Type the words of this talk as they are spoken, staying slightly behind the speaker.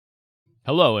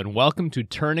Hello, and welcome to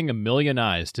Turning a Million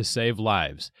Eyes to Save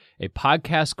Lives, a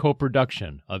podcast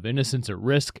co-production of Innocence at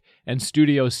Risk and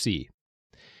Studio C.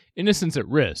 Innocence at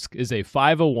Risk is a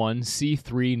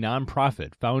 501c3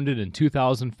 nonprofit founded in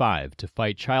 2005 to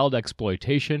fight child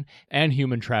exploitation and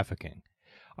human trafficking.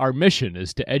 Our mission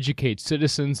is to educate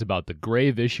citizens about the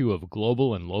grave issue of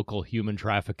global and local human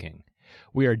trafficking.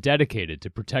 We are dedicated to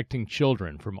protecting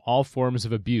children from all forms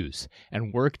of abuse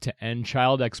and work to end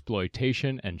child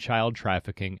exploitation and child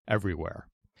trafficking everywhere.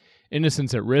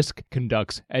 Innocence at Risk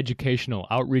conducts educational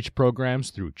outreach programs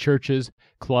through churches,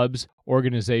 clubs,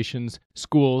 organizations,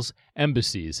 schools,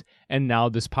 embassies, and now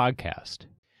this podcast.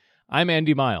 I'm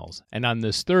Andy Miles, and on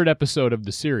this third episode of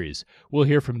the series, we'll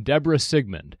hear from Deborah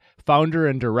Sigmund, founder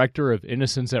and director of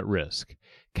Innocence at Risk,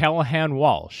 Callahan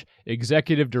Walsh,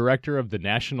 executive director of the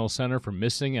National Center for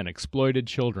Missing and Exploited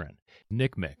Children,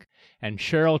 NCMEC, and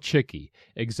Cheryl Csiky,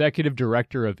 executive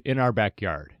director of In Our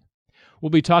Backyard. We'll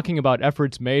be talking about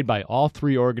efforts made by all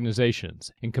three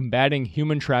organizations in combating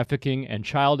human trafficking and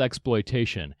child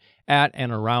exploitation at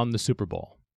and around the Super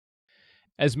Bowl.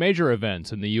 As major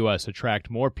events in the U.S. attract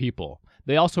more people,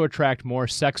 they also attract more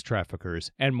sex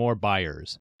traffickers and more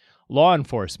buyers. Law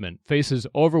enforcement faces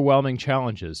overwhelming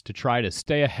challenges to try to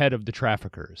stay ahead of the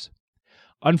traffickers.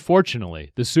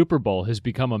 Unfortunately, the Super Bowl has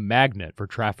become a magnet for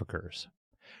traffickers.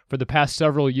 For the past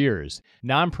several years,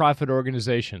 nonprofit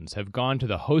organizations have gone to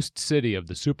the host city of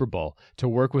the Super Bowl to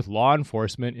work with law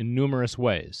enforcement in numerous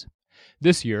ways.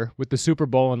 This year, with the Super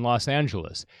Bowl in Los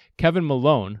Angeles, Kevin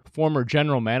Malone, former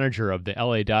general manager of the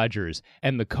LA Dodgers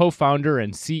and the co-founder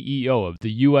and CEO of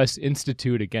the U.S.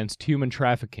 Institute Against Human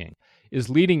Trafficking, is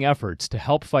leading efforts to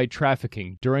help fight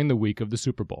trafficking during the week of the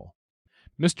Super Bowl.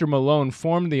 Mr. Malone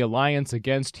formed the Alliance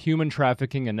Against Human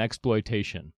Trafficking and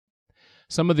Exploitation.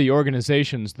 Some of the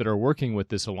organizations that are working with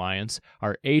this alliance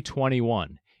are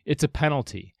A21, It's a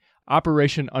Penalty,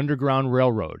 Operation Underground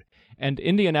Railroad, and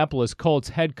Indianapolis Colts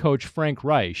head coach Frank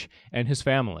Reich and his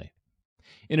family.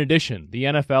 In addition, the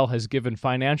NFL has given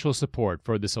financial support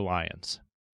for this alliance.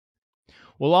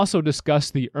 We'll also discuss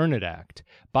the Earn It Act,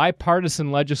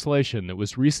 bipartisan legislation that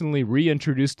was recently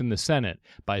reintroduced in the Senate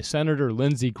by Senator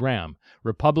Lindsey Graham,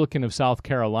 Republican of South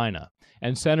Carolina,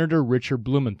 and Senator Richard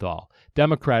Blumenthal,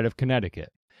 Democrat of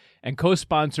Connecticut, and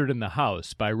co-sponsored in the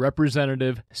House by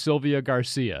Representative Sylvia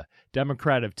Garcia,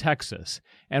 Democrat of Texas,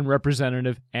 and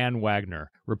Representative Ann Wagner,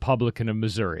 Republican of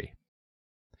Missouri.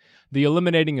 The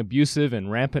Eliminating Abusive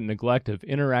and Rampant Neglect of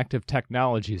Interactive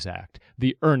Technologies Act,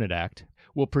 the Earn It Act,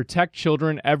 will protect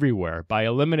children everywhere by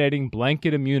eliminating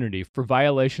blanket immunity for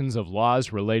violations of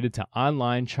laws related to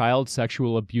online child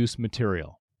sexual abuse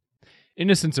material.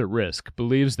 Innocence at Risk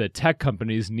believes that tech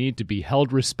companies need to be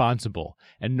held responsible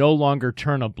and no longer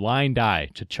turn a blind eye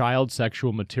to child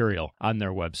sexual material on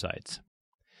their websites.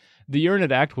 The Earn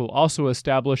It Act will also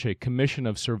establish a commission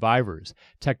of survivors,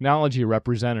 technology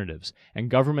representatives, and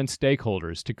government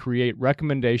stakeholders to create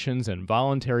recommendations and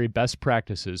voluntary best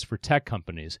practices for tech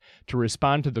companies to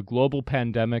respond to the global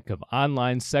pandemic of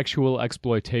online sexual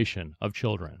exploitation of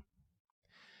children.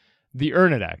 The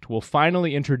Earn It Act will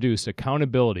finally introduce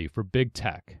accountability for big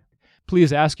tech.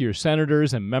 Please ask your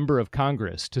senators and member of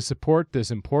Congress to support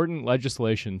this important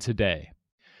legislation today.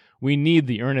 We need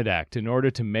the Earn It Act in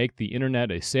order to make the internet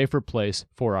a safer place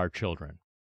for our children.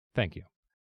 Thank you.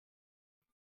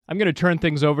 I'm going to turn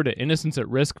things over to Innocence at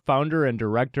Risk founder and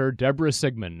director Deborah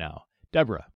Sigmund now.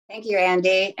 Deborah. Thank you,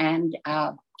 Andy. And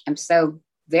I'm so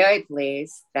very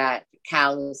pleased that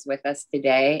Cal is with us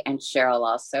today and Cheryl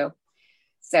also.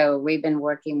 So we've been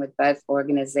working with both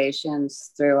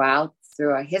organizations through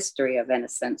a history of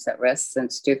Innocence at Risk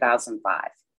since 2005.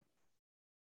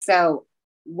 So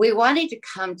we wanted to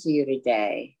come to you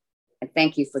today, and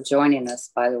thank you for joining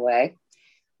us, by the way.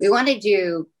 We wanted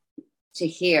you to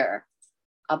hear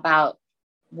about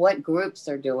what groups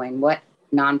are doing, what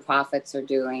nonprofits are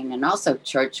doing, and also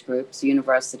church groups,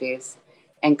 universities,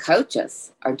 and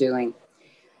coaches are doing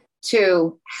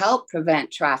to help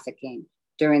prevent trafficking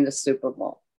during the Super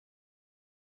Bowl.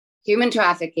 Human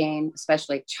trafficking,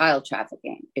 especially child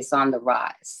trafficking, is on the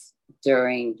rise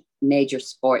during major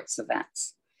sports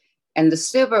events. And the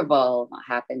Super Bowl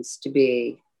happens to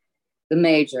be the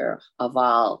major of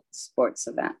all sports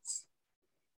events.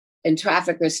 And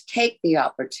traffickers take the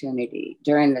opportunity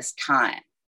during this time,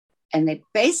 and they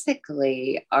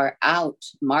basically are out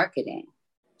marketing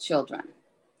children.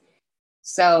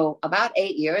 So about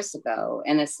 8 years ago,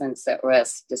 Innocence at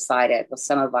Risk decided with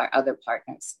some of our other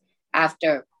partners,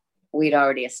 after we'd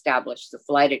already established the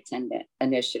Flight Attendant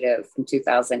Initiative in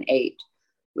 2008,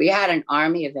 we had an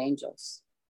army of angels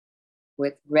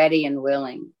with ready and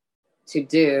willing to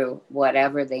do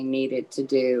whatever they needed to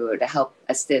do to help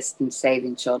assist in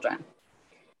saving children.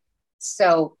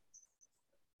 So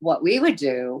what we would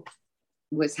do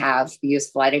was use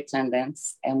flight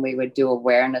attendants, and we would do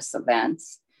awareness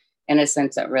events.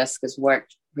 Innocence at Risk has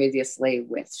worked previously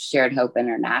with Shared Hope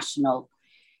International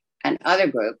and other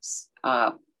groups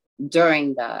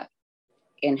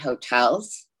in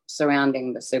hotels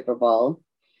surrounding the Super Bowl.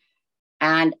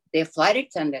 And the flight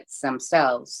attendants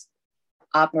themselves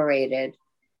operated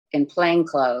in plain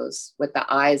clothes with the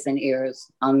eyes and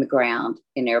ears on the ground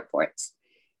in airports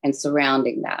and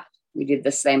surrounding that. We did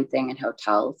the same thing in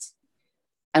hotels.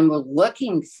 And we're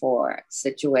looking for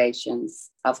situations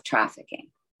of trafficking,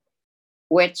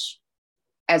 which,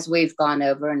 as we've gone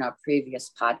over in our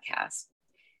previous podcast,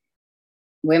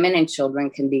 women and children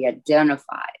can be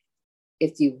identified.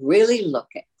 If you really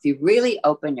if you really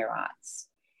open your eyes,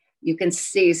 you can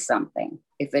see something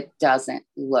if it doesn't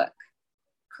look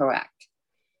correct.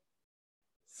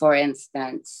 For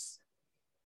instance,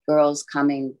 girls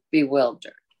coming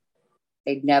bewildered.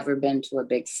 They'd never been to a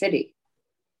big city.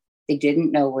 They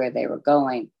didn't know where they were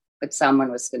going, but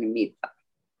someone was going to meet them.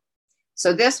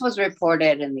 So this was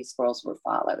reported and these girls were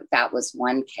followed. That was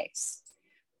one case.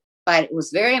 But it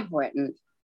was very important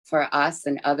for us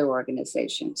and other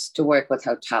organizations to work with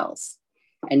hotels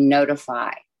and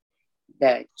notify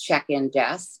the check-in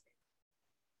desk.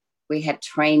 We had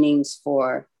trainings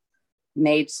for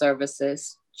maid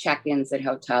services, check-ins at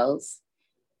hotels.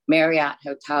 Marriott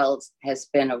Hotels has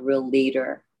been a real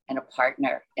leader and a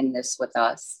partner in this with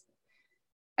us,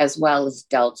 as well as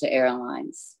Delta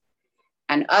Airlines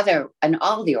and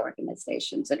all the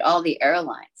organizations and all the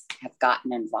airlines have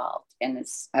gotten involved and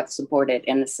have supported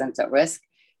Innocence at Risk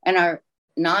and our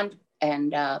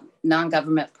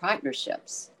non-government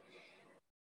partnerships.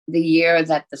 The year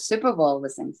that the Super Bowl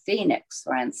was in Phoenix,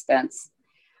 for instance,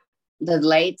 the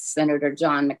late Senator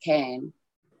John McCain,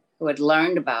 who had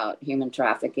learned about human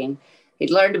trafficking,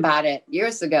 he'd learned about it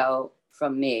years ago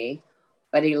from me,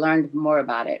 but he learned more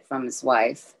about it from his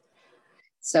wife.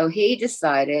 So he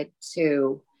decided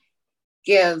to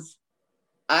give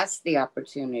us the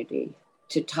opportunity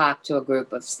to talk to a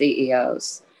group of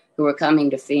CEOs who were coming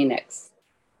to Phoenix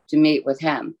to meet with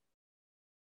him.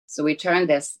 So we turned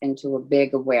this into a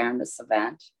big awareness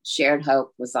event. Shared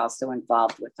Hope was also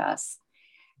involved with us.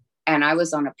 And I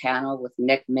was on a panel with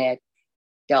Nick Mick,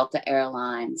 Delta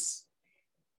Airlines,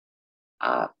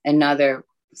 and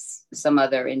some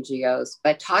other NGOs,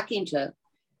 but talking to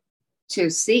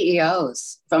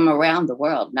CEOs from around the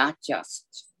world, not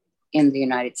just in the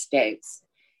United States.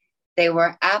 They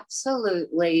were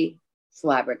absolutely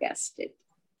flabbergasted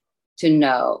to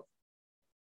know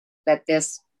that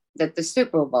the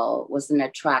Super Bowl was an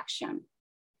attraction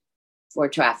for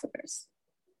traffickers.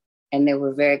 And they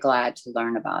were very glad to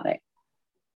learn about it.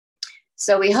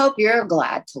 So we hope you're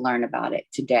glad to learn about it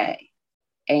today.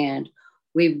 And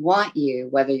we want you,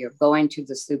 whether you're going to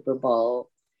the Super Bowl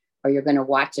or you're going to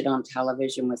watch it on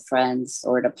television with friends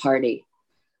or at a party,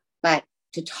 but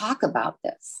to talk about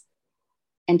this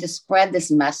and to spread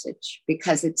this message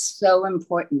because it's so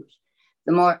important.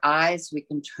 The more eyes we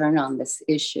can turn on this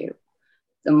issue,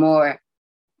 the more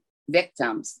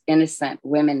victims, innocent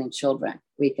women and children,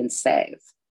 we can save.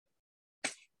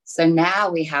 So now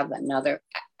we have another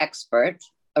expert,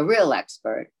 a real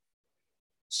expert.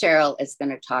 Cheryl is going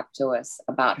to talk to us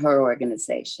about her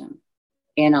organization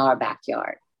in our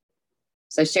backyard.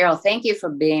 So Cheryl, thank you for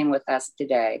being with us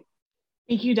today.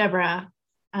 Thank you, Deborah.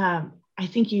 I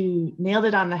think you nailed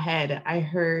it on the head. I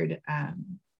heard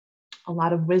a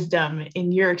lot of wisdom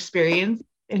in your experience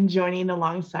in joining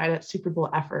alongside at Super Bowl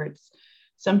efforts.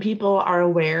 Some people are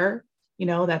aware,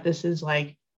 that this is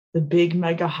like the big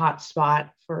mega hot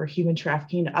spot for human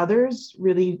trafficking. Others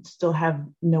really still have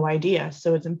no idea.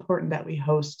 So it's important that we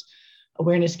host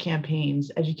awareness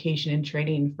campaigns, education and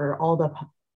training for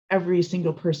every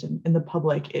single person in the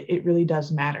public. It really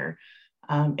does matter.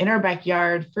 In our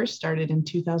backyard first started in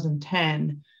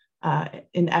 2010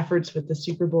 in efforts with the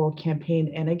Super Bowl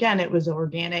campaign. And again, it was an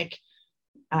organic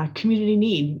community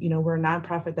need. We're a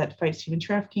nonprofit that fights human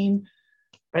trafficking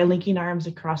by linking arms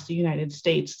across the United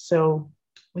States. So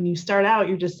when you start out,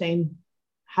 you're just saying,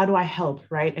 how do I help,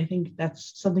 right? I think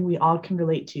that's something we all can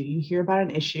relate to. You hear about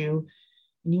an issue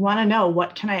and you want to know,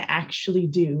 what can I actually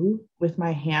do with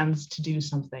my hands to do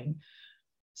something?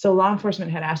 So law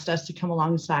enforcement had asked us to come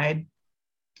alongside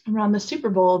around the Super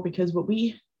Bowl because what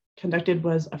we conducted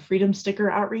was a freedom sticker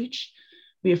outreach.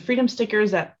 We have freedom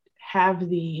stickers that have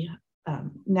the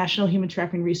National Human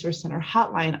Trafficking Resource Center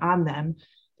hotline on them.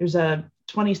 There's a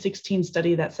 2016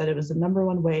 study that said it was the number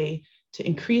one way to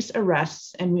increase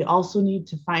arrests. And we also need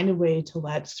to find a way to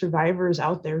let survivors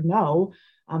out there know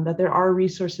that there are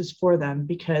resources for them,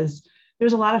 because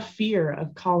there's a lot of fear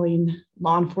of calling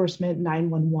law enforcement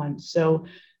 911. So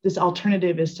this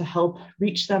alternative is to help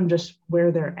reach them just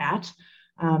where they're at.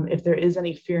 If there is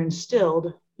any fear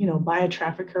instilled, by a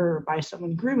trafficker or by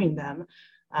someone grooming them,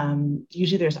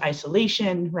 usually there's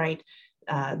isolation, right?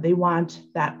 They want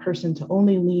that person to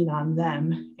only lean on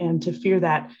them and to fear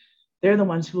that they're the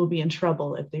ones who will be in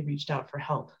trouble if they reached out for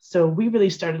help. So we really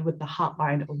started with the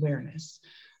hotline awareness.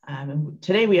 And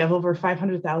today we have over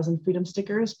 500,000 freedom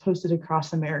stickers posted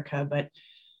across America, but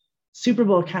Super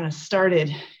Bowl kind of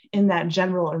started in that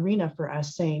general arena for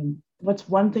us, saying, what's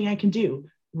one thing I can do?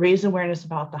 Raise awareness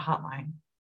about the hotline.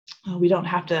 We don't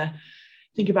have to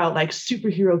think about like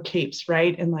superhero capes,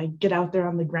 right? And like get out there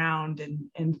on the ground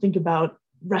and think about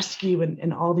rescue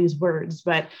and all these words.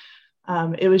 But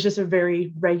it was just a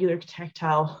very regular,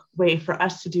 tactile way for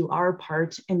us to do our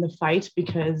part in the fight,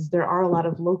 because there are a lot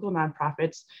of local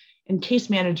nonprofits and case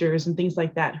managers and things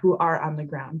like that who are on the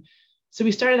ground. So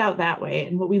we started out that way.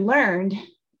 And what we learned,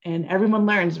 and everyone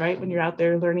learns, right, when you're out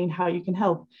there learning how you can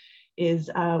help, is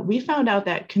we found out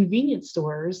that convenience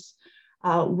stores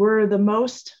were the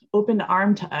most open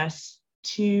arm to us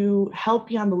to help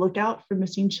be on the lookout for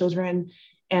missing children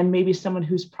and maybe someone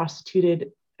who's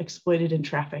prostituted, exploited, and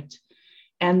trafficked.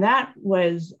 And that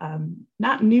was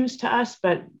not news to us,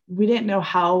 but we didn't know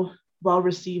how well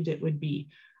received it would be.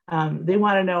 They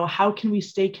want to know, how can we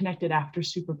stay connected after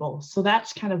Super Bowl? So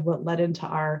that's kind of what led into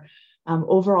our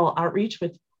overall outreach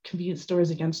with convenience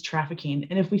stores against trafficking.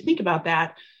 And if we think about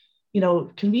that,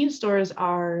 convenience stores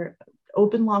are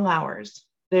open long hours.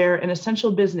 They're an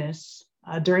essential business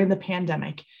during the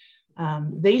pandemic.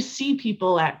 They see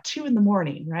people at 2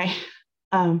 a.m, right?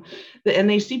 And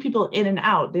they see people in and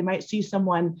out. They might see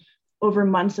someone over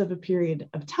months of a period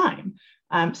of time.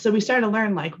 So we started to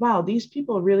learn, like, wow, these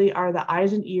people really are the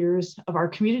eyes and ears of our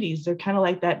communities. They're kind of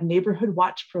like that neighborhood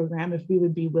watch program, if we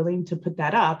would be willing to put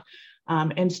that up,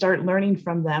 and start learning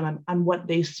from them on what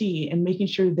they see and making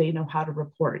sure they know how to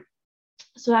report.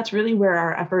 So that's really where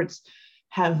our efforts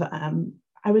have,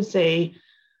 I would say,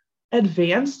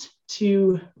 advanced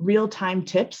to real-time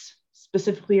tips,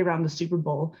 specifically around the Super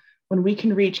Bowl, when we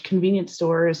can reach convenience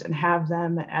stores and have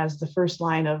them as the first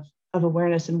line of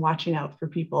awareness and watching out for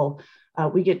people.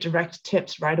 We get direct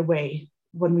tips right away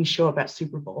when we show up at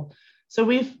Super Bowl. So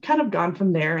we've kind of gone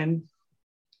from there, and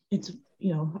it's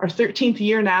our 13th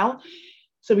year now.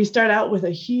 So we start out with a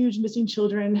huge missing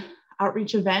children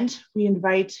outreach event. We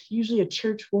invite, usually a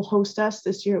church will host us.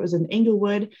 This year it was in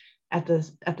Englewood at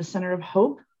the Center of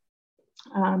Hope.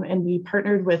 And we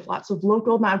partnered with lots of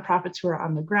local nonprofits who are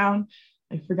on the ground,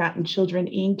 like Forgotten Children,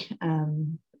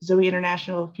 Inc., Zoe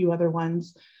International, a few other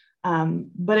ones.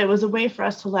 But it was a way for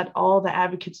us to let all the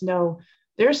advocates know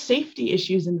there's safety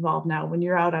issues involved now when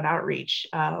you're out on outreach.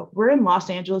 We're in Los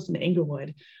Angeles and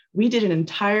Englewood. We did an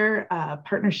entire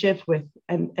partnership with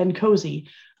and Cozy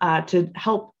to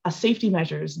help safety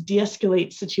measures,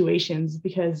 de-escalate situations,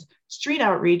 because street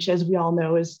outreach, as we all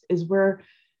know, is where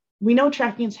we know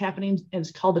trafficking is happening, and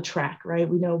it's called a track, right?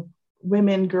 We know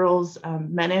women, girls,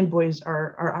 men and boys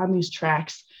are on these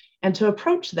tracks, and to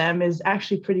approach them is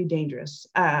actually pretty dangerous.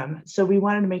 So we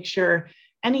wanted to make sure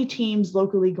any teams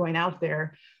locally going out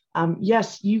there,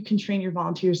 yes, you can train your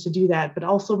volunteers to do that, but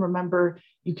also remember,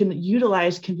 you can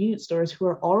utilize convenience stores who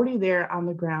are already there on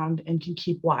the ground and can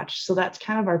keep watch. So that's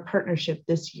kind of our partnership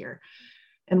this year.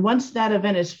 And once that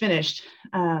event is finished,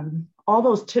 all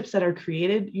those tips that are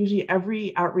created, usually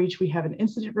every outreach, we have an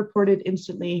incident reported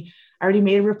instantly. I already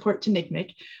made a report to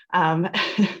NCMEC,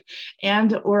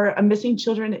 or a missing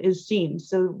children is seen.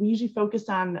 So we usually focus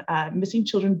on missing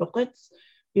children booklets.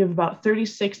 We have about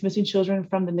 36 missing children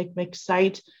from the NCMEC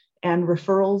site and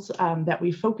referrals that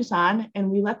we focus on. And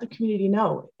we let the community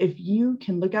know, if you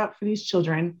can look out for these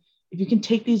children, if you can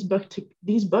take these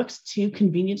books to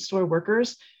convenience store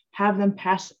workers, have them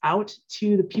pass out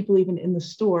to the people even in the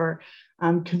store.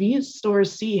 Convenience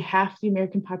stores see half the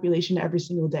American population every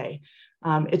single day.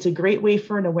 It's a great way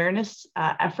for an awareness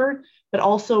effort, but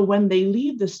also when they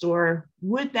leave the store,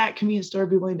 would that convenience store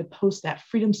be willing to post that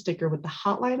freedom sticker with the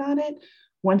hotline on it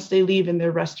once they leave in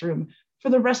their restroom for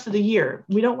the rest of the year?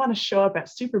 We don't want to show up at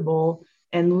Super Bowl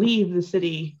and leave the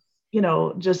city,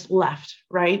 just left,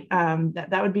 right?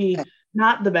 That would be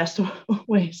not the best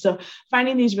way. So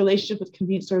finding these relationships with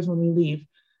convenience stores when we leave,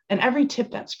 and every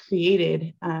tip that's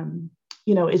created,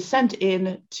 is sent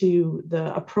in to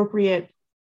the appropriate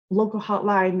local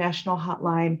hotline, national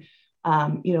hotline,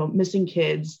 missing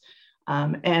kids.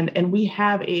 And we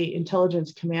have a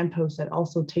intelligence command post that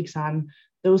also takes on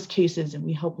those cases, and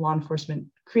we help law enforcement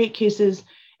create cases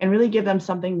and really give them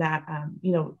something that,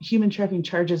 human trafficking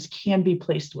charges can be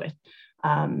placed with.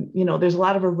 There's a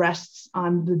lot of arrests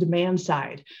on the demand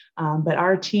side, but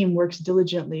our team works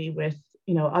diligently with,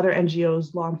 other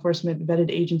NGOs, law enforcement,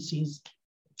 vetted agencies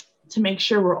to make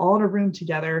sure we're all in a room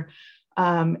together.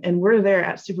 And we're there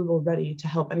at Super Bowl ready to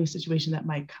help any situation that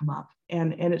might come up.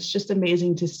 And it's just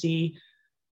amazing to see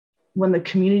when the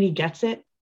community gets it,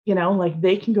 like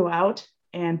they can go out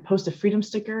and post a freedom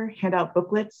sticker, hand out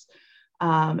booklets,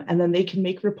 and then they can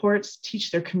make reports,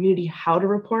 teach their community how to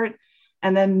report,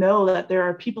 and then know that there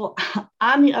are people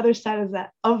on the other side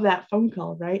of that phone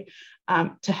call, right?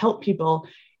 To help people.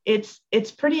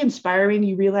 It's pretty inspiring.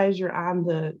 You realize you're on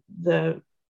the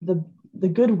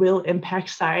goodwill impact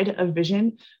side of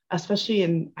vision, especially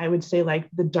in, I would say, like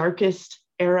the darkest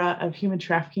era of human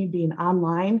trafficking being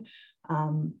online.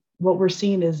 What we're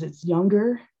seeing is it's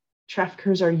younger,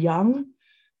 traffickers are young,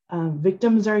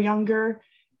 victims are younger,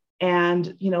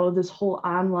 and this whole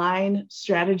online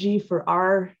strategy for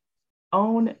our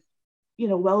own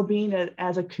well-being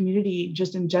as a community,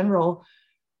 just in general,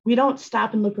 we don't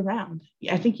stop and look around.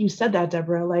 I think you said that,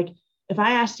 Deborah. Like, if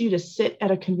I asked you to sit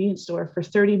at a convenience store for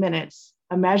 30 minutes,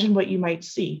 imagine what you might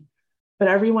see. But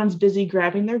everyone's busy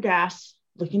grabbing their gas,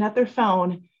 looking at their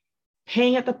phone,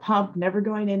 paying at the pump, never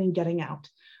going in and getting out.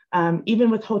 Even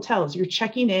with hotels, you're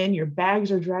checking in, your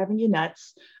bags are driving you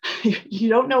nuts. You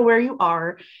don't know where you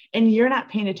are, and you're not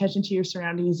paying attention to your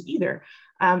surroundings either.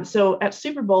 So at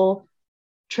Super Bowl,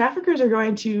 traffickers are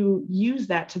going to use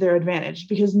that to their advantage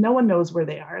because no one knows where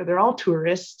they are. They're all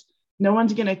tourists. No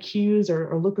one's going to accuse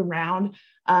or look around.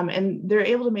 And they're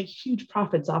able to make huge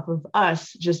profits off of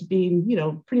us just being,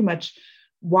 pretty much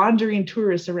wandering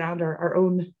tourists around our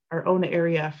own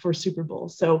area for Super Bowl.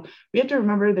 So we have to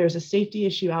remember there's a safety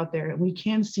issue out there, and we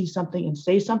can see something and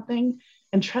say something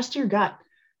and trust your gut.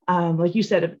 Like you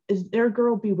said, is their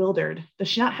girl bewildered? Does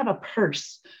she not have a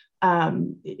purse?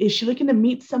 Is she looking to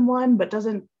meet someone but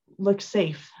doesn't look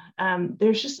safe?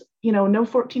 There's just, no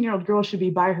 14-year-old girl should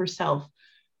be by herself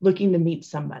looking to meet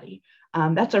somebody.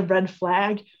 That's a red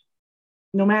flag,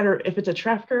 no matter if it's a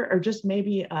trafficker or just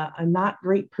maybe a not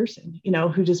great person,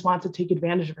 who just wants to take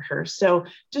advantage of her. So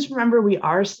just remember, we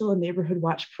are still a neighborhood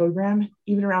watch program,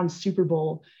 even around Super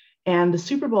Bowl. And the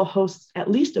Super Bowl hosts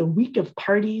at least a week of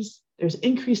parties. There's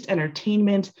increased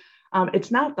entertainment.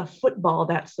 It's not the football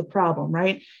that's the problem,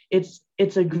 right? It's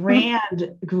a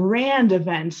grand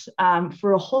event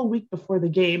for a whole week before the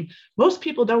game. Most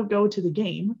people don't go to the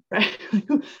game, right?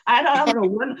 I don't know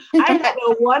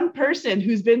one person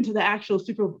who's been to the actual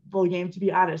Super Bowl game, to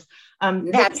be honest.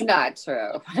 That's not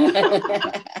true.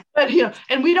 But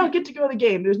and we don't get to go to the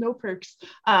game. There's no perks.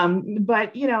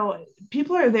 But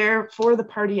people are there for the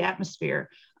party atmosphere.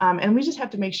 And we just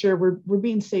have to make sure we're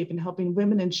being safe and helping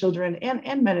women and children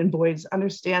and men and boys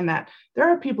understand that there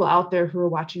are people out there who are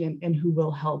watching and who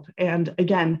will help. And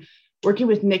again, working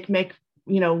with NCMEC,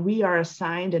 we are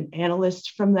assigned an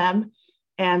analyst from them,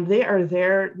 and they are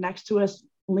there next to us,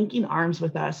 linking arms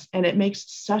with us. And it makes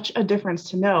such a difference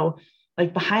to know,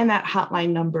 like, behind that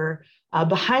hotline number,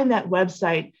 behind that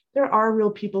website, there are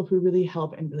real people who really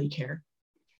help and really care.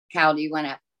 Cal, do you want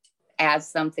to add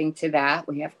something to that?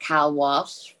 We have Cal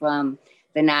Walsh from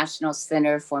the National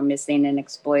Center for Missing and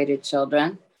Exploited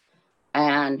Children.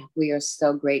 And we are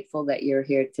so grateful that you're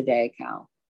here today, Cal.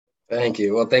 Thank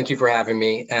you. Well, thank you for having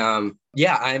me.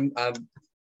 I've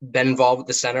been involved with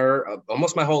the center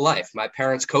almost my whole life. My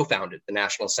parents co-founded the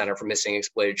National Center for Missing and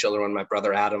Exploited Children when my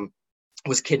brother Adam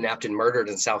was kidnapped and murdered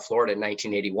in South Florida in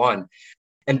 1981.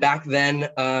 And back then,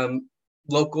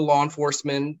 local law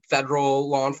enforcement, federal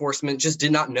law enforcement just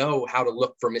did not know how to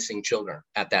look for missing children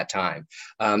at that time.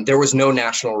 There was no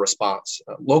national response.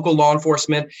 Local law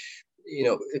enforcement,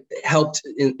 helped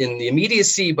in the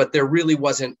immediacy, but there really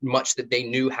wasn't much that they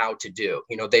knew how to do.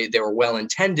 They were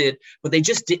well-intended, but they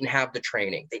just didn't have the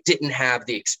training. They didn't have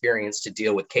the experience to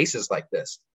deal with cases like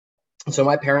this. So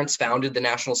my parents founded the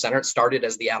National Center. It started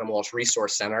as the Adam Walsh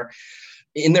Resource Center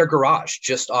in their garage,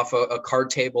 just off a card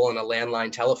table and a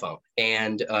landline telephone.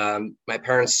 And my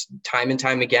parents, time and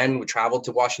time again, would travel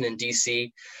to Washington,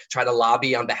 D.C., try to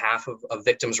lobby on behalf of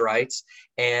victims' rights.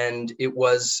 And it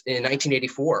was in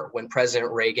 1984 when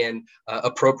President Reagan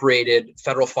appropriated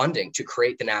federal funding to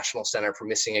create the National Center for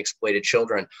Missing and Exploited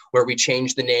Children, where we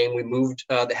changed the name. We moved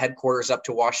the headquarters up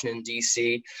to Washington,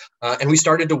 D.C., and we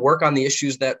started to work on the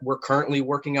issues that we're currently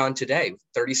working on today.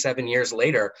 37 years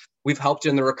later, we've helped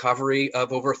in the recovery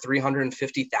of over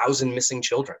 350,000 missing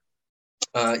children.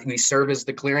 We serve as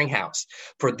the clearinghouse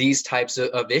for these types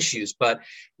of issues. But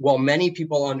while many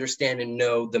people understand and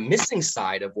know the missing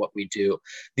side of what we do,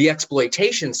 the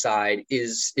exploitation side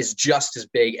is just as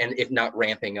big, and if not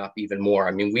ramping up even more.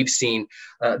 I mean, we've seen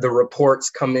the reports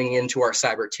coming into our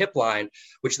cyber tip line,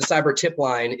 which the cyber tip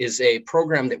line is a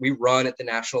program that we run at the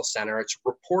National Center. It's a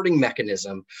reporting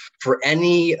mechanism for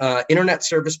any internet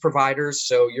service providers.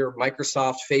 So your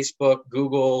Microsoft, Facebook,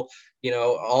 Google,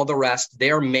 all the rest,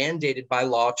 they are mandated by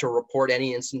law to report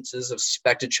any instances of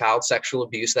suspected child sexual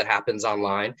abuse that happens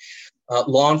online.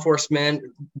 Law enforcement,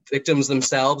 victims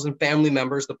themselves, and family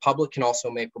members, the public can also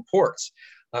make reports.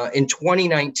 In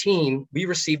 2019, we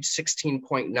received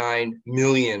 16.9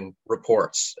 million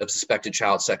reports of suspected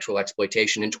child sexual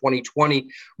exploitation. In 2020,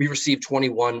 we received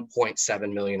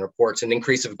 21.7 million reports, an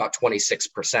increase of about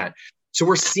 26%. So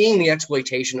we're seeing the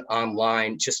exploitation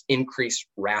online just increase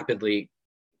rapidly,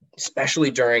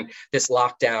 especially during this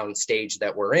lockdown stage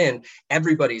that we're in.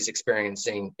 Everybody's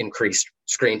experiencing increased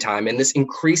screen time, and this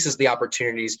increases the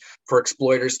opportunities for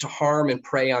exploiters to harm and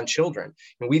prey on children.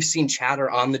 And we've seen chatter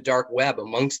on the dark web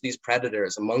amongst these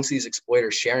predators, amongst these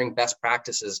exploiters, sharing best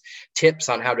practices, tips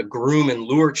on how to groom and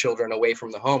lure children away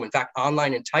from the home. In fact,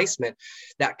 online enticement,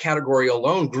 that category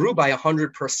alone grew by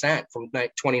 100% from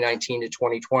 2019 to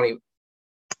 2020.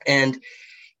 And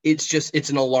it's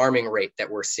an alarming rate that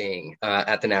we're seeing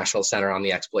at the National Center on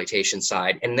the exploitation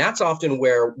side. And that's often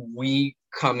where we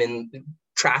come in.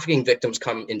 Trafficking victims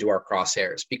come into our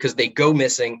crosshairs because they go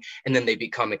missing and then they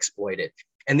become exploited.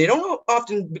 And they don't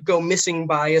often go missing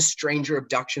by a stranger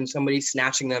abduction, somebody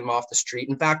snatching them off the street.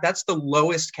 In fact, that's the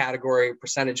lowest category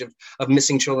percentage of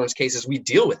missing children's cases we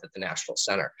deal with at the National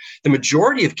Center. The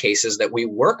majority of cases that we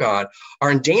work on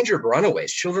are endangered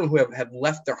runaways, children who have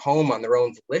left their home on their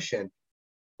own volition.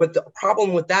 But the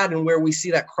problem with that, and where we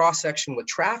see that cross-section with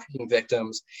trafficking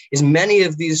victims, is many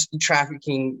of these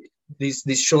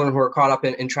these children who are caught up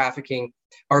in trafficking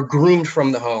are groomed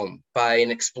from the home by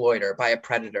an exploiter, by a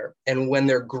predator. And when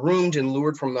they're groomed and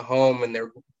lured from the home and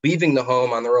they're leaving the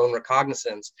home on their own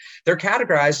recognizance, they're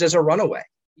categorized as a runaway,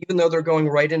 even though they're going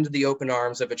right into the open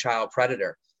arms of a child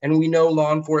predator. And we know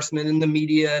law enforcement and the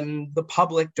media and the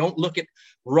public don't look at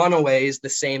runaways the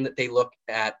same that they look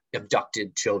at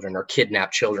abducted children or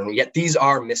kidnapped children. Yet these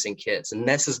are missing kids. And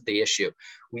this is the issue.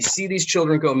 We see these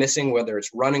children go missing, whether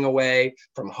it's running away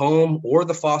from home or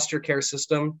the foster care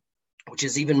system, which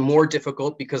is even more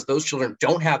difficult because those children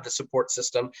don't have the support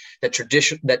system that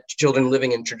children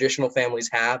living in traditional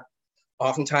families have.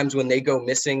 Oftentimes when they go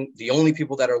missing, the only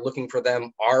people that are looking for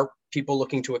them are people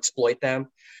looking to exploit them.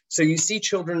 So you see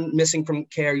children missing from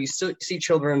care, you see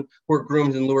children who are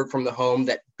groomed and lured from the home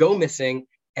that go missing,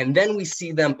 and then we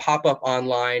see them pop up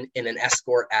online in an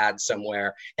escort ad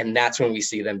somewhere, and that's when we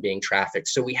see them being trafficked.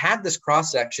 So we had this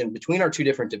cross-section between our two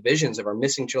different divisions of our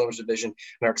missing children's division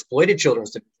and our exploited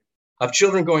children's division, of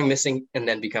children going missing and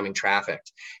then becoming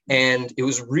trafficked. And it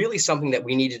was really something that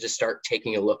we needed to start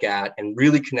taking a look at and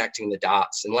really connecting the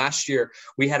dots. And last year,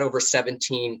 we had over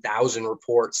 17,000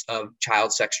 reports of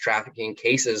child sex trafficking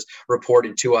cases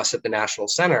reported to us at the National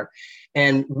Center.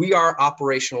 And we are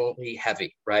operationally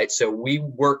heavy, right? So we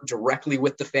work directly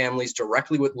with the families,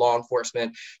 directly with law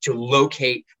enforcement to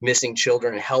locate missing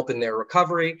children and help in their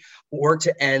recovery, or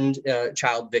to end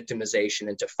child victimization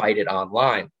and to fight it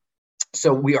online.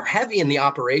 So we are heavy in the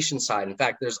operations side. In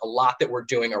fact, there's a lot that we're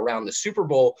doing around the Super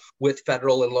Bowl with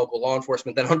federal and local law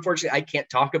enforcement that unfortunately I can't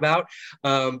talk about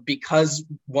because,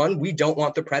 one, we don't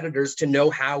want the predators to know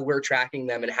how we're tracking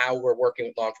them and how we're working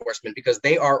with law enforcement because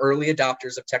they are early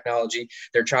adopters of technology.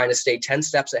 They're trying to stay 10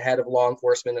 steps ahead of law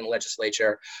enforcement and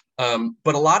legislature.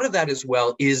 But a lot of that as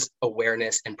well is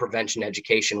awareness and prevention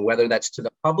education, whether that's to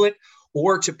the public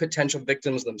or to potential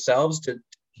victims themselves. To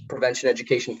prevention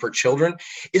education for children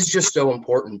is just so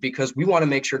important because we want to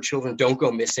make sure children don't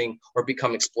go missing or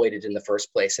become exploited in the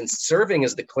first place. And serving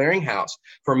as the clearinghouse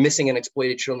for missing and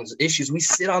exploited children's issues, we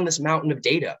sit on this mountain of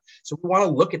data. So we want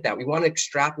to look at that. We want to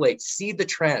extrapolate, see the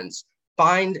trends,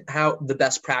 find how the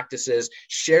best practices,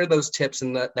 share those tips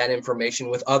and that information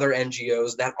with other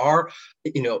NGOs that are,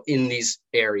 in these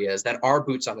areas, that are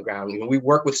boots on the ground. We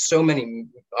work with so many,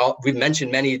 we've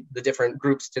mentioned many of the different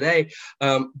groups today,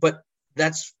 but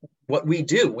that's what we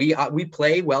do. We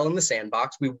play well in the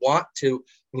sandbox. We want to,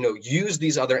 use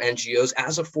these other NGOs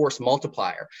as a force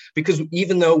multiplier because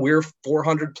even though we're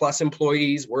 400 plus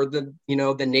employees, we're the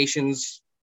nation's,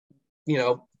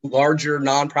 larger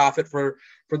nonprofit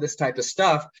for this type of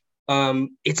stuff.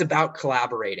 It's about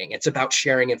collaborating. It's about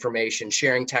sharing information,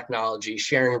 sharing technology,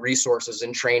 sharing resources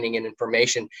and training and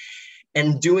information.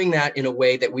 And doing that in a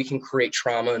way that we can create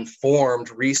trauma-informed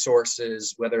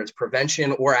resources, whether it's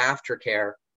prevention or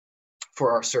aftercare,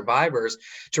 for our survivors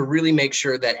to really make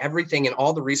sure that everything and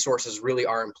all the resources really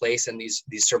are in place, and these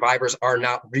survivors are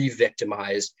not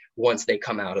re-victimized once they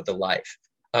come out of the life.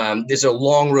 There's a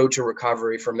long road to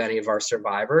recovery for many of our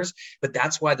survivors, but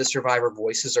that's why the survivor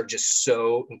voices are just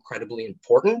so incredibly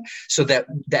important, so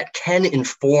that can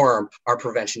inform our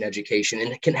prevention education,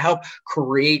 and it can help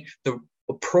create the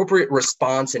appropriate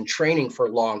response and training for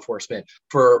law enforcement,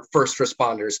 for first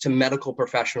responders, to medical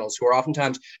professionals who are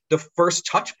oftentimes the first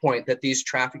touch point that these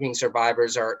trafficking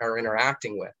survivors are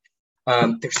interacting with.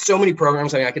 There's so many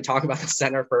programs. I mean, I could talk about the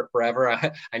center for forever.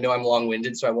 I know I'm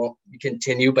long-winded, so I won't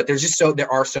continue, but there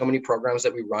are so many programs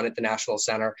that we run at the National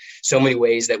Center, so many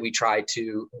ways that we try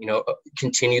to,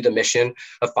 continue the mission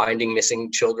of finding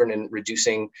missing children and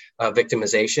reducing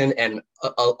victimization. And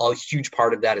a huge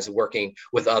part of that is working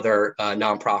with other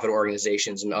nonprofit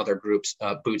organizations and other groups,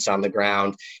 boots on the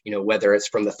ground, whether it's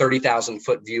from the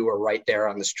 30,000-foot view or right there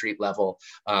on the street level.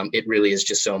 It really is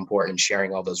just so important,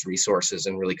 sharing all those resources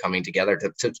and really coming together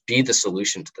to be the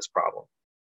solution to this problem.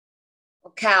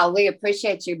 Well, Cal, we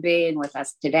appreciate you being with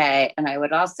us today. And I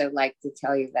would also like to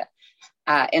tell you that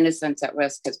Innocence at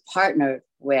Risk has partnered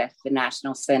with the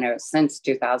National Center since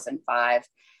 2005,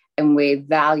 and we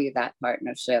value that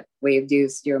partnership. We've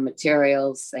used your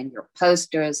materials and your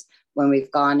posters when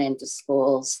we've gone into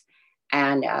schools,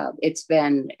 and it's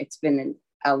been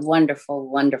a wonderful,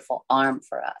 wonderful arm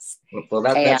for us. Well,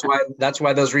 that's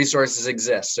why those resources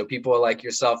exist. So people like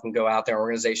yourself can go out there,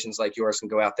 organizations like yours can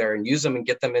go out there and use them and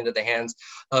get them into the hands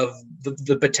of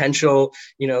the potential,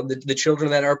 the children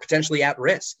that are potentially at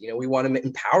risk. We want to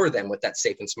empower them with that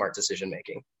safe and smart decision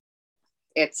making.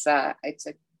 It's a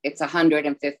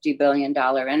 $150 billion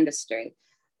industry,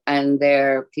 and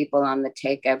there are people on the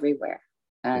take everywhere.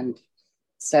 And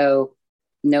so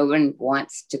no one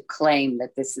wants to claim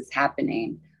that this is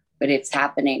happening, but it's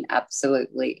happening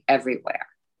absolutely everywhere.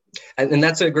 And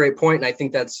that's a great point. And I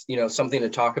think that's, something to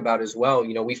talk about as well.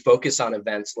 We focus on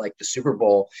events like the Super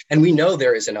Bowl, and we know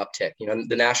there is an uptick.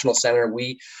 The National Center,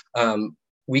 we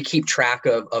keep track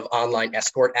of online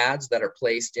escort ads that are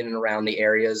placed in and around the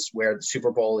areas where the Super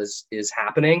Bowl is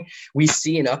happening. We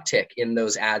see an uptick in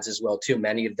those ads as well, too,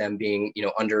 many of them being,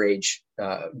 underage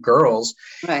girls.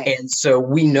 Right. And so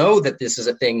we know that this is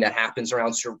a thing that happens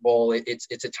around Super Bowl.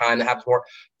 It's a time that happens more,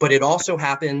 but it also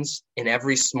happens in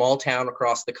every small town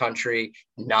across the country,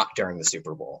 not during the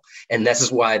Super Bowl. And this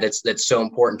is why that's so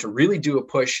important to really do a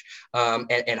push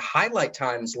and highlight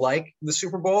times like the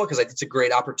Super Bowl, because I think it's a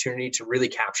great opportunity to really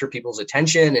capture people's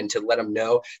attention and to let them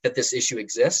know that this issue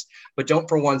exists. But don't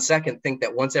for one second think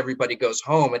that once everybody goes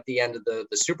home at the end of the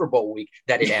Super Bowl week,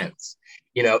 that it ends.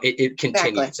 It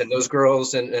continues. Exactly. And those girls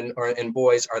and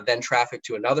boys are then trafficked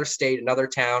to another state, another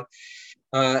town,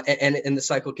 and the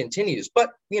cycle continues.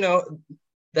 But,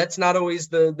 that's not always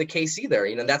the case either.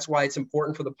 That's why it's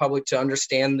important for the public to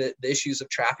understand the issues of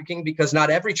trafficking, because not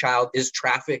every child is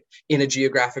trafficked in a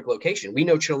geographic location. We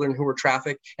know children who are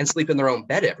trafficked and sleep in their own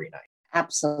bed every night.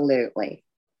 Absolutely.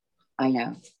 I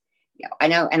know. Yeah, I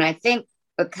know. And I think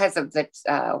because of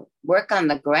the work on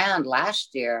the ground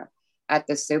last year at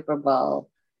the Super Bowl,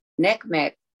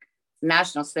 NCMEC,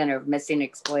 National Center of Missing and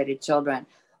Exploited Children,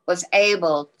 was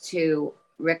able to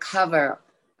recover,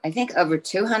 I think, over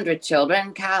 200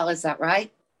 children. Cal, is that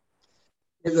right?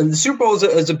 The Super Bowl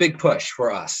is a big push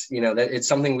for us. That it's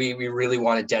something we really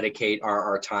want to dedicate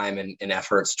our time and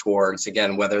efforts towards.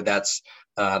 Again, whether that's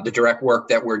the direct work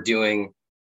that we're doing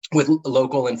with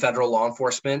local and federal law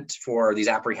enforcement for these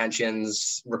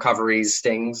apprehensions, recoveries,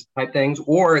 stings type things,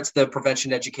 or it's the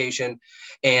prevention education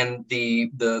and the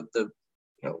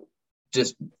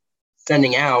just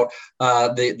sending out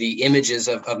the images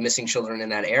of missing children in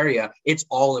that area. It's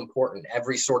all important.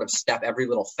 Every sort of step, every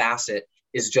little facet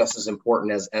is just as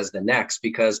important as the next,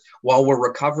 because while we're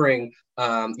recovering,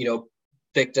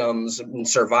 victims and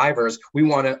survivors, we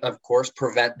want to, of course,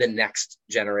 prevent the next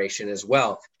generation as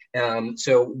well.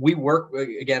 So we work,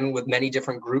 again, with many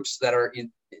different groups that are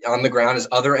on the ground as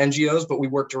other NGOs, but we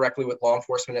work directly with law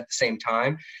enforcement at the same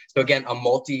time. So again, a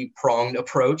multi-pronged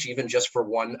approach, even just for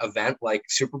one event like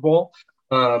Super Bowl.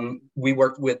 We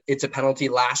worked with It's a Penalty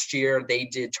last year. They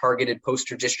did targeted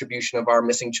poster distribution of our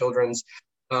missing children's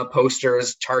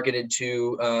posters targeted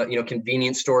to,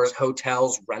 convenience stores,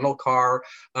 hotels, rental car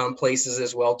places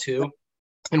as well, too.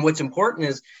 And what's important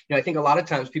is, I think a lot of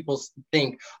times people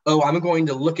think, oh, I'm going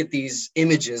to look at these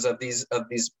images of these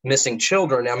missing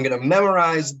children, and I'm going to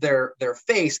memorize their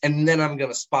face, and then I'm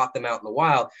going to spot them out in the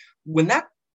wild. When that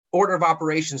order of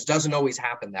operations doesn't always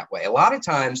happen that way. A lot of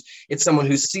times it's someone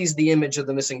who sees the image of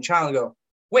the missing child and go,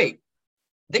 wait,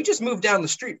 they just moved down the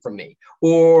street from me,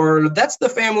 or that's the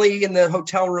family in the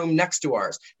hotel room next to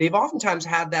ours. They've oftentimes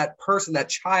had that person, that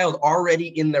child already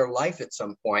in their life at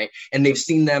some point, and they've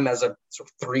seen them as a sort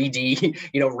of 3D,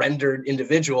 rendered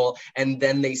individual, and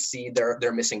then they see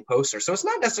their missing poster. So it's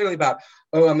not necessarily about,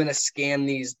 oh, I'm going to scan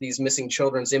these missing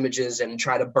children's images and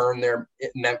try to burn their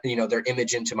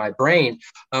image into my brain.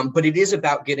 But it is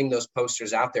about getting those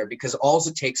posters out there, because all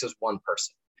it takes is one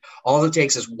person. All it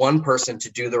takes is one person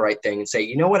to do the right thing and say,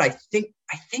 you know what, I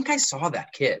think I saw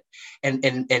that kid,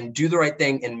 and do the right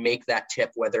thing and make that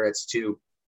tip, whether it's to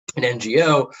an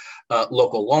NGO,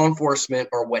 local law enforcement,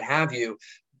 or what have you,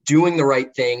 doing the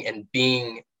right thing and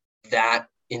being that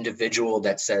individual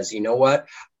that says, you know what,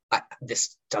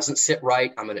 this doesn't sit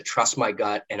right. I'm going to trust my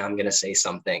gut and I'm going to say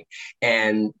something.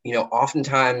 And,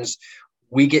 oftentimes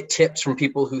we get tips from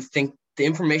people who think the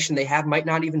information they have might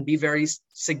not even be very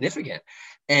significant,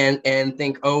 and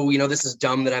think, oh, this is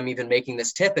dumb that I'm even making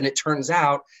this tip. And it turns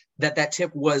out that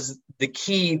tip was the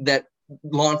key that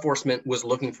law enforcement was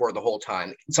looking for the whole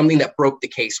time, something that broke the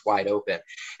case wide open.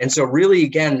 And so really,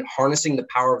 again, harnessing the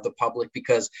power of the public,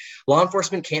 because law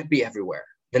enforcement can't be everywhere.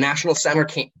 The National Center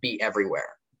can't be everywhere,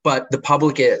 but the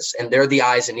public is, and they're the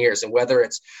eyes and ears. And whether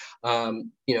it's,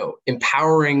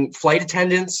 empowering flight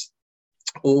attendants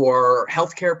or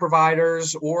healthcare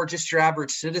providers or just your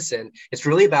average citizen, it's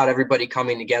really about everybody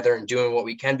coming together and doing what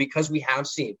we can, because we have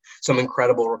seen some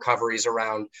incredible recoveries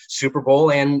around Super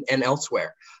Bowl and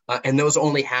elsewhere. And those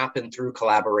only happen through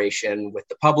collaboration with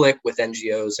the public, with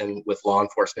NGOs, and with law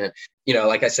enforcement.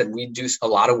 Like I said, we do a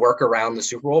lot of work around the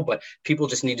Super Bowl, but people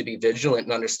just need to be vigilant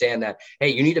and understand that, hey,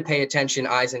 you need to pay attention,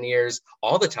 eyes and ears,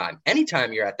 all the time,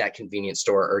 anytime you're at that convenience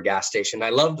store or gas station. I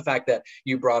love the fact that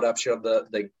you brought up, Cheryl,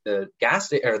 the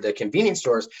gas or the convenience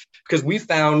stores, because we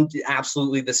found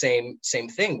absolutely the same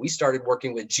thing. We started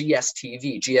working with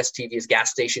GSTV. GSTV is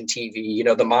gas station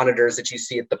TV, the monitors that you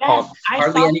see at the pump.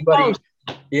 Hardly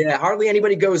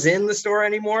anybody goes in the store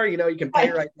anymore. You can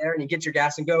pay right there and you get your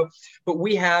gas and go. But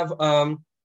we have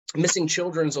missing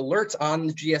children's alerts on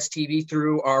the GSTV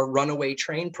through our runaway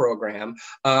train program.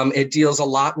 It deals a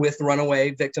lot with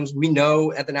runaway victims. We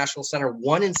know at the National Center,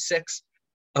 1 in 6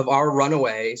 of our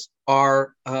runaways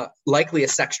are likely a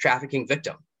sex trafficking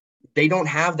victim. They don't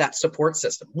have that support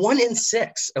system. 1 in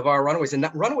 6 of our runaways, and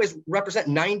runaways represent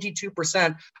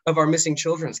 92% of our missing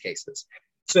children's cases.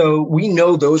 So we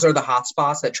know those are the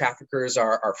hotspots that traffickers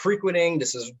are frequenting.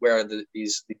 This is where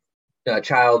these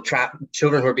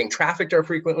children who are being trafficked are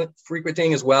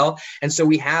frequenting as well. And so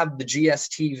we have the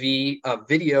GSTV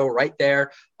video right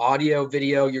there, audio,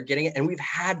 video, you're getting it. And we've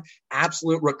had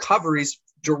absolute recoveries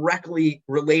directly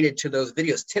related to those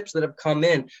videos, tips that have come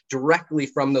in directly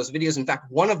from those videos. In fact,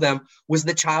 one of them was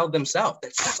the child themselves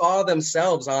that saw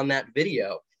themselves on that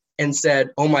video and said,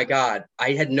 oh my God,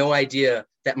 I had no idea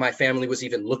that my family was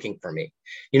even looking for me.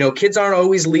 Kids aren't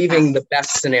always leaving the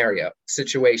best scenario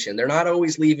situation. They're not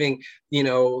always leaving,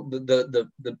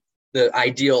 the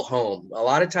ideal home. A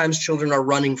lot of times children are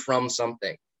running from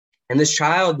something. And this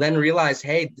child then realized,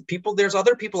 hey, there's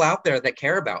other people out there that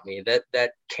care about me,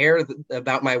 that care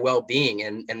about my well-being.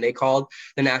 And they called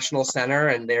the National Center,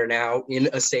 and they're now in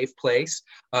a safe place.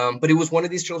 But it was one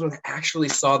of these children that actually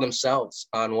saw themselves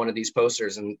on one of these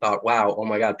posters and thought, wow, oh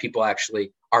my God, people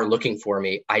actually are looking for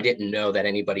me. I didn't know that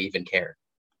anybody even cared.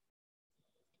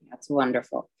 That's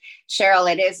wonderful.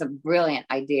 Cheryl, it is a brilliant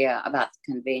idea about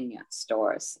the convenience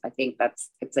stores. I think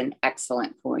it's an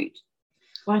excellent point.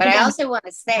 Well, but I also want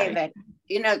to say that,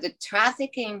 the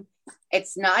trafficking,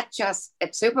 it's not just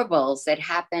at Super Bowls. It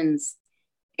happens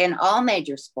in all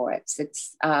major sports. It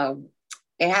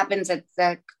happens at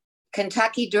the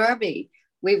Kentucky Derby.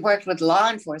 We've worked with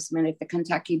law enforcement at the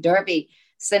Kentucky Derby,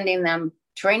 sending them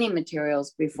training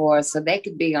materials before so they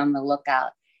could be on the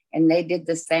lookout. And they did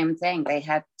the same thing. They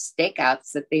had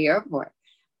stakeouts at the airport,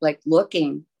 like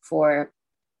looking for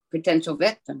potential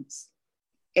victims.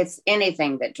 It's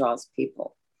anything that draws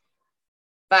people.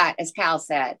 But as Cal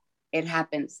said, it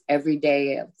happens every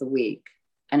day of the week,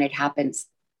 and it happens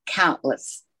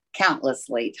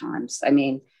countlessly times. I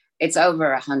mean, it's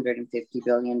over $150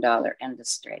 billion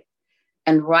industry.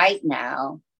 And right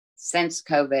now, since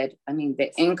COVID,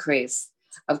 the increase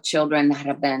of children that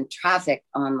have been trafficked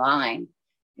online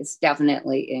is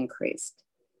definitely increased.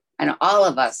 And all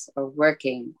of us are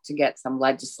working to get some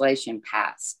legislation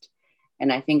passed.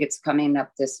 And I think it's coming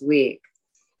up this week.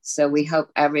 So we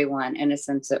hope everyone,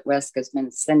 Innocence at Risk, has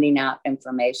been sending out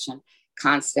information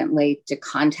constantly to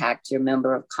contact your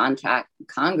member of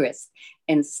Congress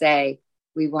and say,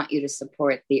 we want you to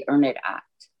support the Earn It Act.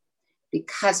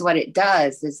 Because what it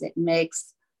does is it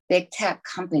makes big tech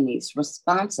companies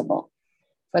responsible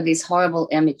for these horrible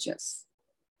images.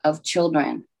 of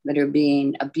children that are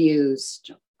being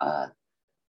abused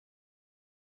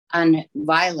and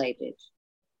violated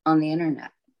on the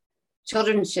internet.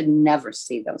 Children should never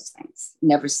see those things,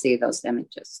 never see those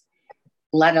images,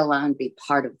 let alone be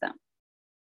part of them.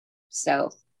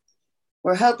 So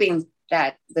we're hoping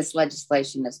that this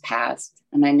legislation is passed,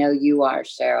 and I know you are,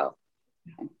 Cheryl.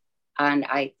 And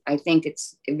I think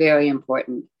it's very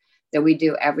important that we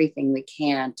do everything we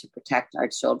can to protect our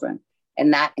children,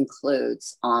 and that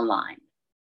includes online.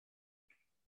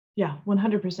 Yeah,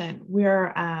 100%.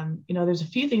 We're, there's a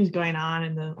few things going on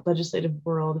in the legislative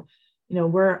world.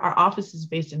 Our office is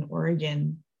based in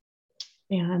Oregon,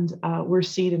 and we're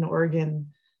seated in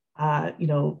Oregon.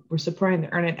 We're supporting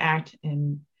the Earn It Act,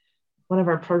 and one of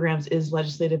our programs is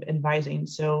legislative advising.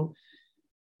 So,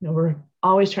 we're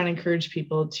always trying to encourage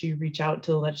people to reach out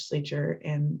to the legislature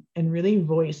and really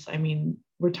voice. I mean,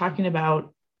 we're talking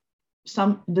about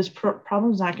this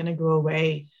problem is not going to go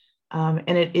away.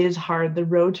 And it is hard. The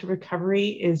road to recovery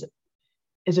is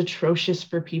atrocious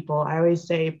for people. I always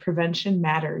say prevention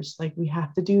matters. Like, we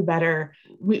have to do better.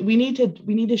 We need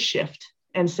to shift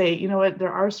and say, you know what,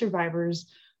 there are survivors,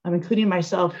 including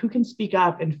myself, who can speak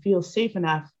up and feel safe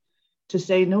enough to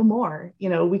say no more.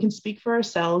 We can speak for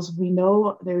ourselves. We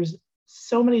know there's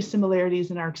so many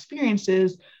similarities in our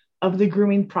experiences of the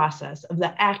grooming process, of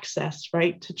the access,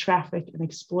 right, to traffic and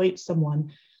exploit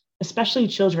someone, especially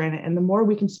children. And the more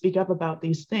we can speak up about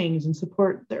these things and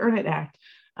support the Earn It Act,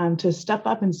 to step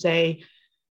up and say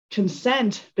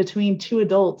consent between two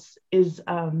adults is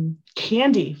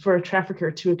candy for a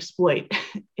trafficker to exploit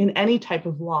in any type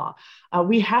of law.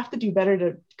 We have to do better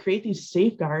to create these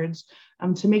safeguards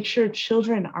to make sure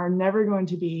children are never going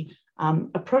to be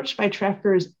approached by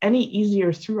traffickers any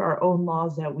easier through our own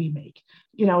laws that we make.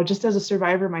 Just as a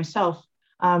survivor myself,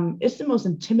 it's the most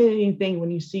intimidating thing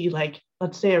when you see, like,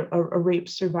 let's say a rape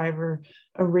survivor,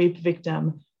 a rape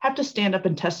victim, have to stand up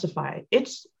and testify.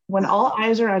 It's when all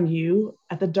eyes are on you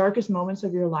at the darkest moments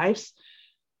of your lives,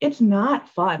 it's not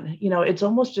fun. It's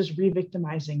almost just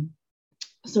re-victimizing.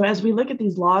 So as we look at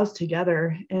these laws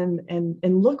together and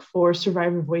look for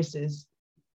survivor voices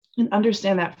and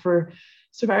understand that for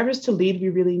survivors to lead, we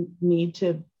really need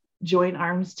to join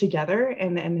arms together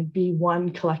and be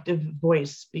one collective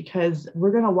voice, because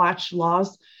we're going to watch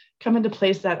laws come into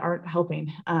place that aren't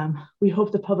helping. We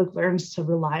hope the public learns to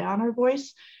rely on our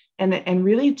voice and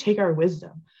really take our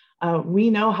wisdom. We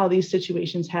know how these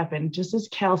situations happen. Just as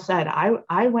Cal said,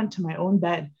 I went to my own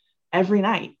bed every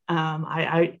night.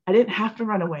 I didn't have to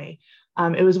run away.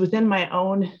 It was within my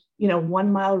own,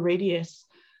 1 mile radius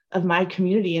of my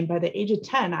community. And by the age of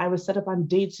 10, I was set up on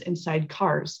dates inside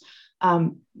cars.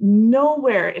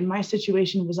 Nowhere in my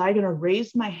situation was I going to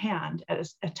raise my hand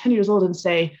at 10 years old and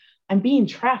say, I'm being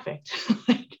trafficked.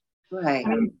 Right.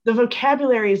 The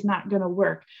vocabulary is not going to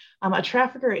work. A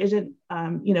trafficker isn't,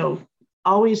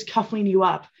 always cuffing you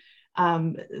up.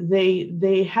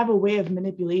 They have a way of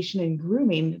manipulation and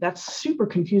grooming that's super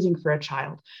confusing for a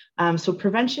child. So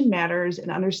prevention matters,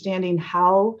 and understanding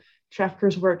how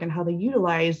traffickers work and how they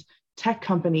utilize tech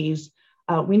companies.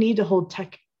 We need to hold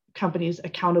tech companies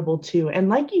accountable too. And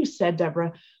like you said,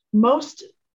 Deborah, most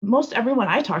everyone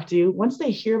I talk to, once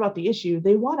they hear about the issue,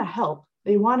 they want to help.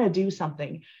 They want to do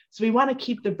something. So we want to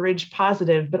keep the bridge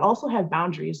positive, but also have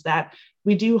boundaries that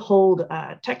we do hold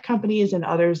tech companies and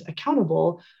others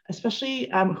accountable,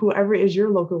 especially whoever is your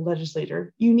local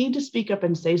legislator. You need to speak up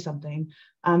and say something.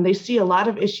 They see a lot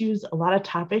of issues, a lot of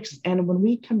topics. And when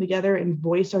we come together and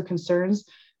voice our concerns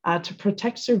to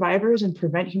protect survivors and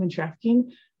prevent human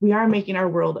trafficking, we are making our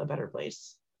world a better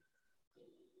place.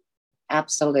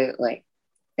 Absolutely.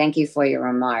 Thank you for your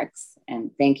remarks,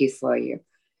 and thank you for your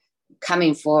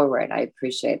coming forward. I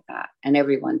appreciate that. And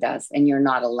everyone does. And you're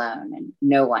not alone, and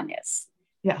no one is.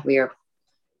 Yeah. We are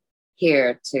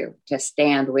here to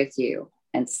stand with you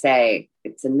and say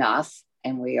it's enough,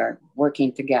 and we are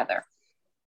working together.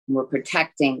 We're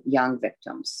protecting young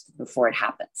victims before it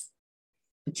happens,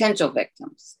 potential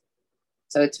victims.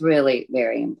 So it's really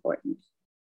very important.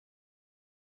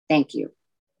 Thank you.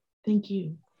 Thank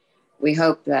you. We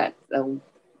hope that the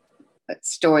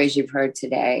stories you've heard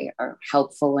today are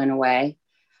helpful in a way,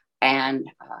 and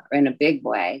in a big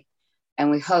way. And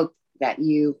we hope that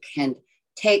you can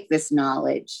take this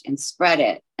knowledge and spread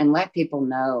it and let people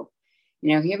know,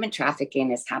 human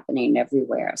trafficking is happening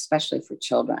everywhere, especially for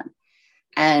children.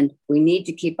 And we need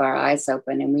to keep our eyes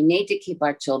open, and we need to keep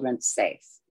our children safe.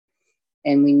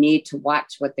 And we need to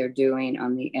watch what they're doing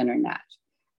on the internet.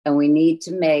 And we need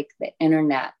to make the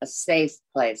internet a safe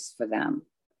place for them.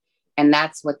 And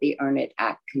that's what the Earn It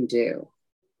Act can do.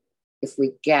 If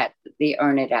we get the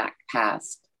Earn It Act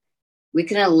passed, we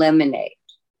can eliminate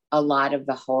a lot of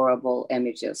the horrible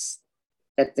images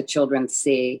that the children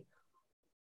see.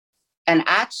 And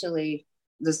actually,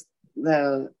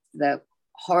 the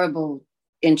horrible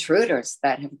intruders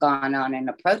that have gone on and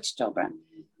approached children.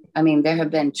 I mean, there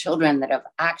have been children that have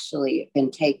actually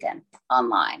been taken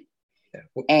online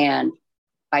and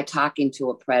by talking to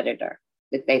a predator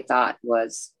that they thought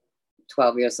was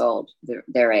 12 years old,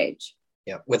 their age.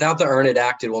 Yeah. Without the Earn It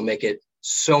Act, it will make it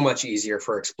so much easier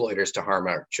for exploiters to harm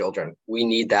our children. We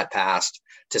need that passed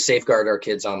to safeguard our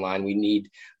kids online. We need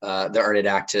the Earn It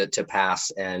Act to pass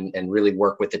and really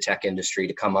work with the tech industry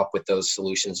to come up with those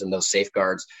solutions and those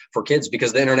safeguards for kids,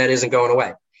 because the internet isn't going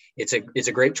away. It's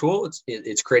a great tool.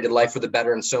 It's created life for the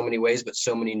better in so many ways, but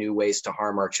so many new ways to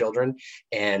harm our children.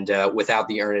 And without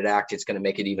the Earn It Act, it's going to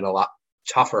make it even a lot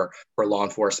tougher for law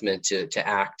enforcement to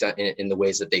act in the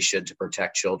ways that they should to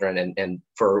protect children, and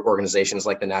for organizations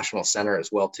like the National Center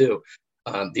as well too.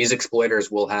 These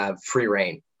exploiters will have free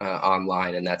reign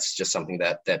online, and that's just something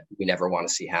that we never want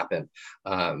to see happen.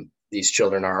 These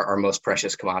children are our most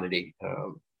precious commodity.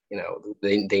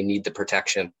 They need the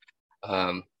protection,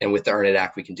 and with the Earn It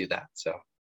Act, we can do that. So,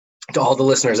 to all the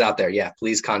listeners out there,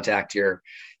 please contact your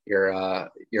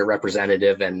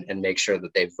representative and make sure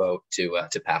that they vote to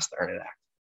pass the Earn It Act.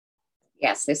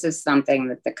 Yes, this is something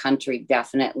that the country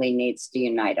definitely needs to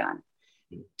unite on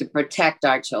to protect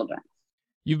our children.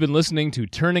 You've been listening to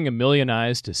Turning a Million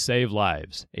Eyes to Save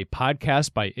Lives, a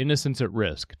podcast by Innocents at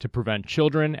Risk to prevent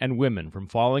children and women from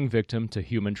falling victim to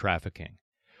human trafficking.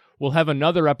 We'll have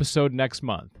another episode next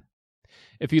month.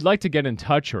 If you'd like to get in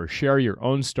touch or share your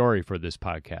own story for this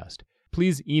podcast,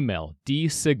 please email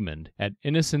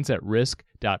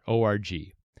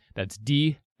dsigmund@innocentsatrisk.org. That's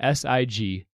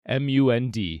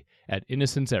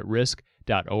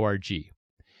dsigmund@innocentsatrisk.org.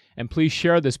 And please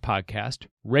share this podcast,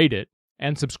 rate it,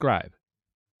 and subscribe.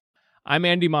 I'm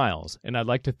Andy Miles, and I'd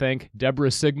like to thank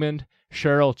Deborah Sigmund,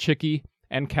 Cheryl Csiky,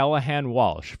 and Callahan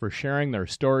Walsh for sharing their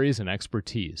stories and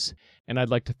expertise. And I'd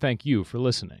like to thank you for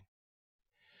listening.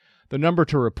 The number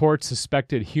to report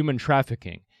suspected human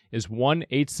trafficking is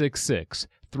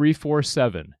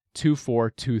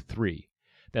 1-866-347-2423.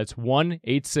 That's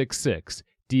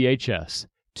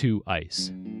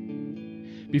 1-866-DHS-2-ICE.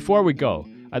 Before we go,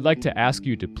 I'd like to ask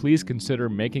you to please consider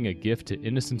making a gift to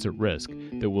Innocents at Risk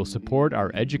that will support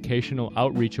our educational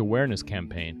outreach awareness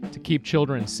campaign to keep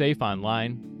children safe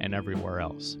online and everywhere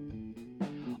else.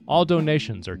 All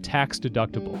donations are tax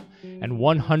deductible, and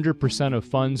 100% of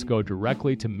funds go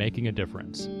directly to making a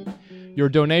difference. Your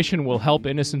donation will help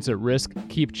Innocents at Risk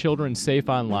keep children safe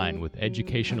online with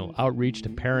educational outreach to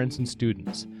parents and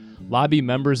students, lobby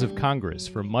members of Congress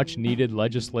for much-needed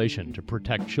legislation to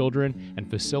protect children and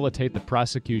facilitate the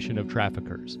prosecution of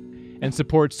traffickers, and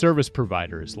support service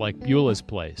providers like Beulah's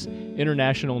Place,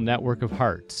 International Network of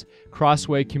Hearts,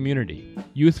 Crossway Community,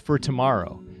 Youth for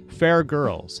Tomorrow, Fair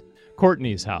Girls,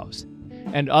 Courtney's House,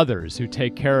 and others who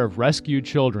take care of rescued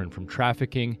children from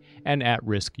trafficking and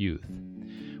at-risk youth.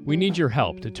 We need your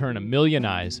help to turn a million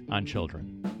eyes on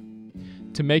children.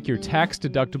 To make your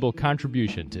tax-deductible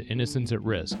contribution to Innocents at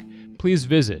Risk, please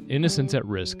visit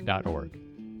innocentsatrisk.org.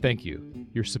 Thank you.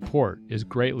 Your support is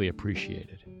greatly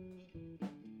appreciated.